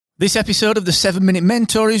This episode of the 7 Minute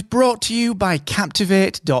Mentor is brought to you by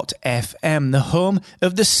Captivate.fm, the home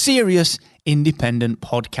of the serious independent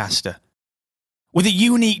podcaster. With a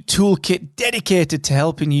unique toolkit dedicated to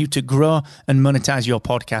helping you to grow and monetize your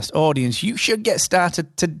podcast audience, you should get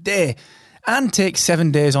started today and take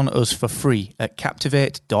 7 days on us for free at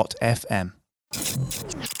Captivate.fm.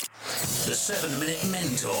 The 7 Minute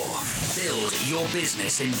Mentor. Build your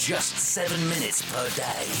business in just 7 minutes per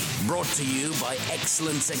day. Brought to you by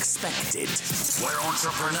Excellence Expected, where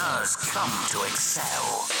entrepreneurs come to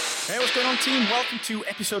excel. Hey, what's going on, team? Welcome to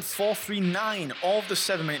episode 439 of the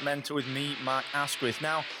 7 Minute Mentor with me, Mark Asquith.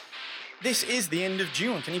 Now, this is the end of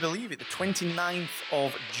June. Can you believe it? The 29th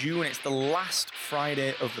of June. It's the last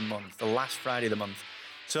Friday of the month.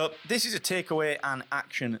 So this is a takeaway and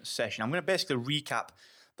action session. I'm going to basically recap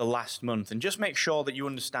the last month and just make sure that you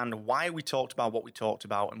understand why we talked about what we talked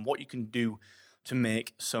about and what you can do to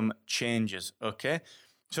make some changes, okay?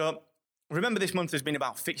 So remember, this month has been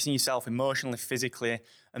about fixing yourself emotionally, physically,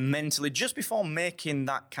 and mentally just before making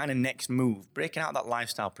that kind of next move, breaking out of that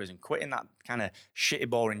lifestyle prison, quitting that kind of shitty,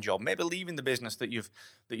 boring job, maybe leaving the business that you've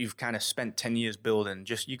kind of spent 10 years building,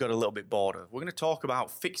 just you got a little bit bored of. We're going to talk about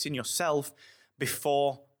fixing yourself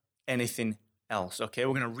before anything else, okay?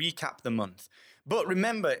 We're going to recap the month. But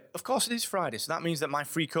remember, of course, it is Friday, so that means that my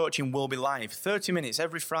free coaching will be live. 30 minutes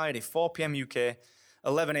every Friday, 4 p.m. UK,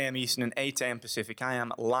 11 a.m. Eastern, and 8 a.m. Pacific. I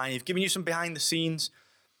am live, giving you some behind the scenes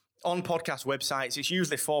on podcast websites. It's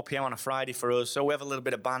usually 4 p.m. on a Friday for us, so we have a little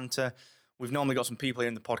bit of banter. We've normally got some people here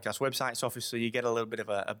in the podcast websites office, so you get a little bit of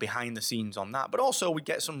a behind the scenes on that. But also, we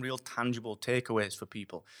get some real tangible takeaways for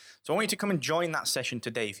people. So I want you to come and join that session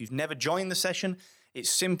today. If you've never joined the session, it's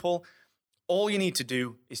simple. All you need to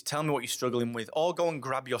do is tell me what you're struggling with, or go and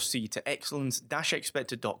grab your seat at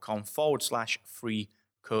excellence-expected.com/free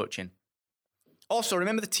coaching. Also,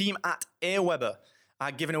 remember the team at Aweber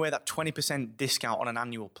are giving away that 20% discount on an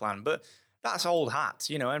annual plan, but that's old hat.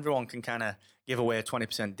 You know, everyone can kind of give away a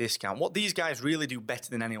 20% discount. What these guys really do better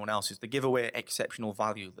than anyone else is they give away exceptional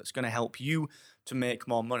value that's going to help you to make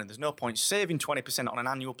more money. There's no point saving 20% on an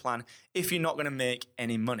annual plan if you're not going to make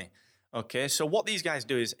any money. Okay, so what these guys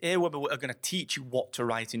do is Aweber are going to teach you what to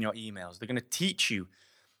write in your emails. They're going to teach you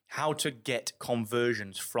how to get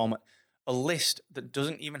conversions from a list that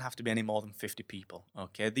doesn't even have to be any more than 50 people.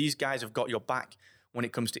 Okay, these guys have got your back when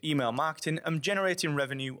it comes to email marketing and generating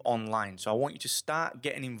revenue online. So I want you to start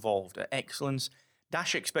getting involved at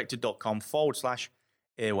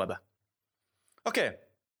excellence-expected.com/Aweber. Okay,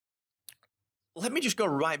 let me just go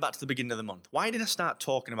right back to the beginning of the month. Why did I start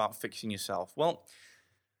talking about fixing yourself? Well,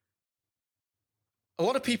 a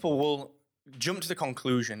lot of people will jump to the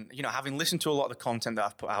conclusion, you know, having listened to a lot of the content that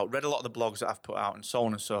I've put out, read a lot of the blogs that I've put out, and so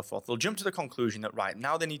on and so forth, they'll jump to the conclusion that, right,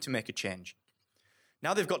 now they need to make a change.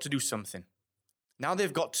 Now they've got to do something. Now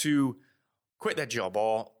they've got to quit their job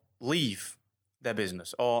or leave their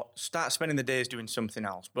business or start spending the days doing something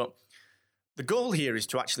else. But the goal here is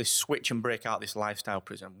to actually switch and break out this lifestyle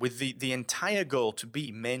prison with the entire goal to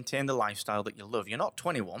be maintain the lifestyle that you love. You're not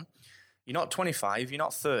 21, you're not 25, you're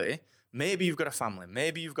not 30. Maybe you've got a family.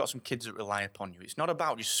 Maybe you've got some kids that rely upon you. It's not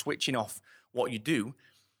about just switching off what you do,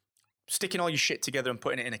 sticking all your shit together and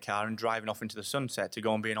putting it in a car and driving off into the sunset to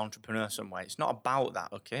go and be an entrepreneur somewhere. It's not about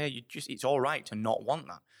that, okay? It's all right to not want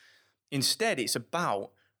that. Instead, it's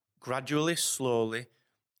about gradually, slowly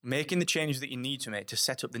making the changes that you need to make to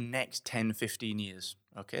set up the next 10, 15 years,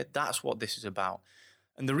 okay? That's what this is about.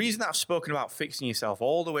 And the reason that I've spoken about fixing yourself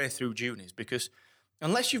all the way through June is because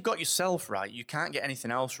unless you've got yourself right, you can't get anything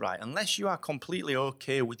else right. Unless you are completely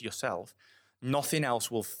okay with yourself, nothing else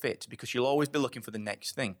will fit because you'll always be looking for the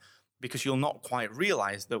next thing because you'll not quite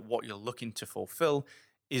realize that what you're looking to fulfill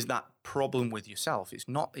is that problem with yourself. It's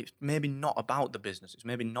maybe not about the business. It's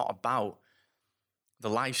maybe not about the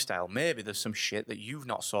lifestyle. Maybe there's some shit that you've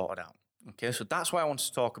not sorted out. Okay, so that's why I want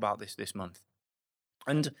to talk about this month.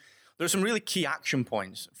 And there are some really key action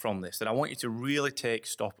points from this that I want you to really take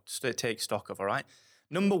stock of, all right?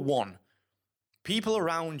 Number one, people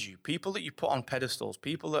around you, people that you put on pedestals,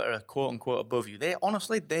 people that are quote-unquote above you, they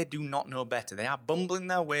do not know better. They are bumbling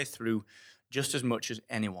their way through just as much as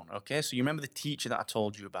anyone, okay? So you remember the teacher that I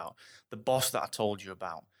told you about, the boss that I told you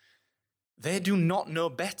about. They do not know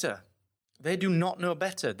better. They do not know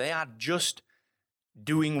better. They are just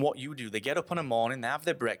doing what you do. They get up in the morning, they have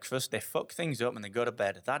their breakfast, they fuck things up, and they go to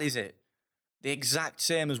bed. That is it. The exact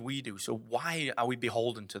same as we do. So why are we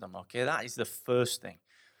beholden to them, okay? That is the first thing.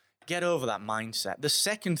 Get over that mindset. The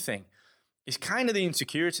second thing is kind of the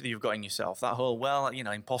insecurity that you've got in yourself. That whole,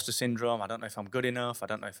 imposter syndrome. I don't know if I'm good enough. I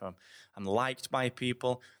don't know if I'm liked by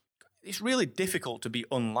people. It's really difficult to be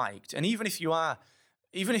unliked. And even if you are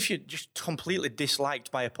Even if you're just completely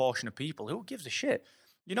disliked by a portion of people, who gives a shit?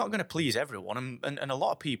 You're not going to please everyone, and a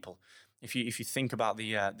lot of people. If you think about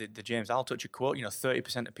the James Altucher quote,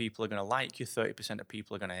 30% of people are going to like you, 30% of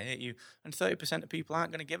people are going to hate you, and 30% of people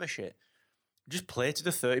aren't going to give a shit. Just play to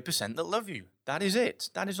the 30% that love you. That is it.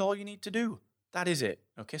 That is all you need to do. That is it.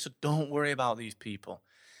 Okay, so don't worry about these people.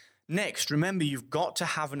 Next, remember, you've got to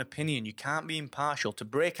have an opinion. You can't be impartial. To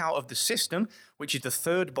break out of the system, which is the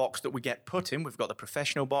third box that we get put in, we've got the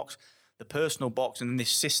professional box, the personal box, and then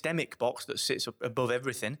this systemic box that sits up above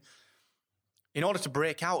everything. In order to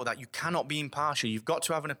break out of that, you cannot be impartial. You've got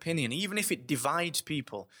to have an opinion. Even if it divides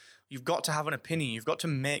people, you've got to have an opinion. You've got to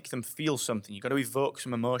make them feel something. You've got to evoke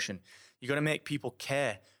some emotion. You've got to make people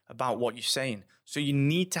care about what you're saying. So you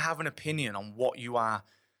need to have an opinion on what you are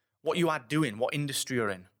doing, what industry you're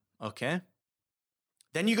in. Okay?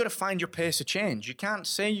 Then you've got to find your pace of change. You can't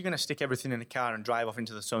say you're going to stick everything in a car and drive off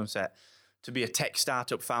into the sunset to be a tech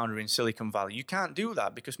startup founder in Silicon Valley. You can't do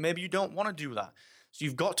that because maybe you don't want to do that. So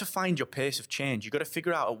you've got to find your pace of change. You've got to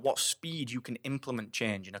figure out at what speed you can implement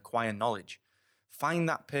change and acquire knowledge. Find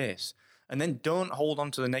that pace. And then don't hold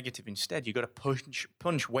on to the negative instead. You've got to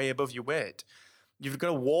punch way above your weight. You've got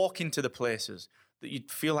to walk into the places that you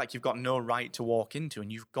feel like you've got no right to walk into,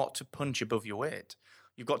 and you've got to punch above your weight.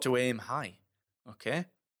 You've got to aim high, okay?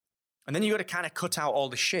 And then you've got to kind of cut out all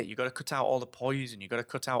the shit. You've got to cut out all the poison. You've got to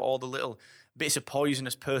cut out all the little bits of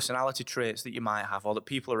poisonous personality traits that you might have or that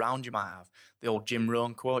people around you might have. The old Jim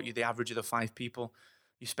Rohn quote, you're the average of the 5 people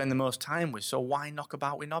you spend the most time with, so why knock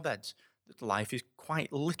about with knobheads? Life is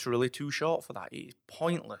quite literally too short for that. It is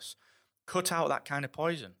pointless. Cut out that kind of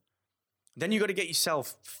poison. Then you've got to get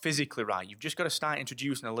yourself physically right. You've just got to start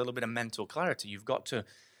introducing a little bit of mental clarity. You've got to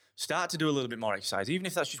start to do a little bit more exercise, even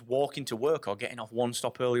if that's just walking to work or getting off one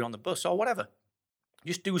stop earlier on the bus or whatever.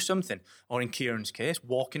 Just do something. Or in Kieran's case,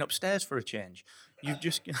 walking upstairs for a change. You've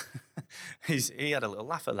just, he had a little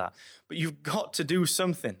laugh at that. But you've got to do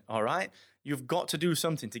something, all right? You've got to do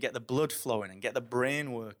something to get the blood flowing and get the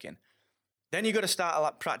brain working. Then you've got to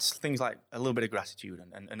start practice things like a little bit of gratitude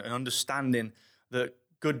and understanding that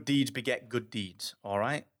good deeds beget good deeds, all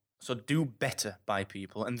right? So do better by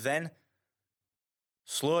people, and then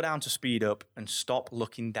slow down to speed up and stop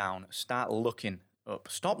looking down. Start looking up.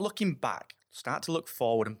 Stop looking back. Start to look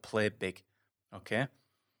forward and play big, okay?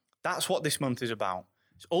 That's what this month is about.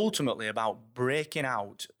 It's ultimately about breaking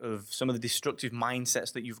out of some of the destructive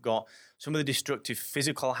mindsets that you've got, some of the destructive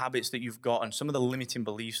physical habits that you've got, and some of the limiting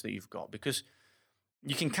beliefs that you've got, because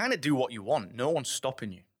you can kind of do what you want. No one's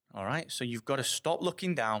stopping you, all right? So you've got to stop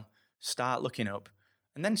looking down, start looking up,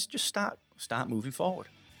 and then just start moving forward.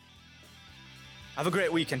 Have a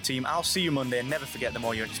great weekend, team. I'll see you Monday, and never forget, the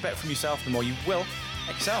more you expect from yourself, the more you will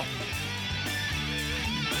excel.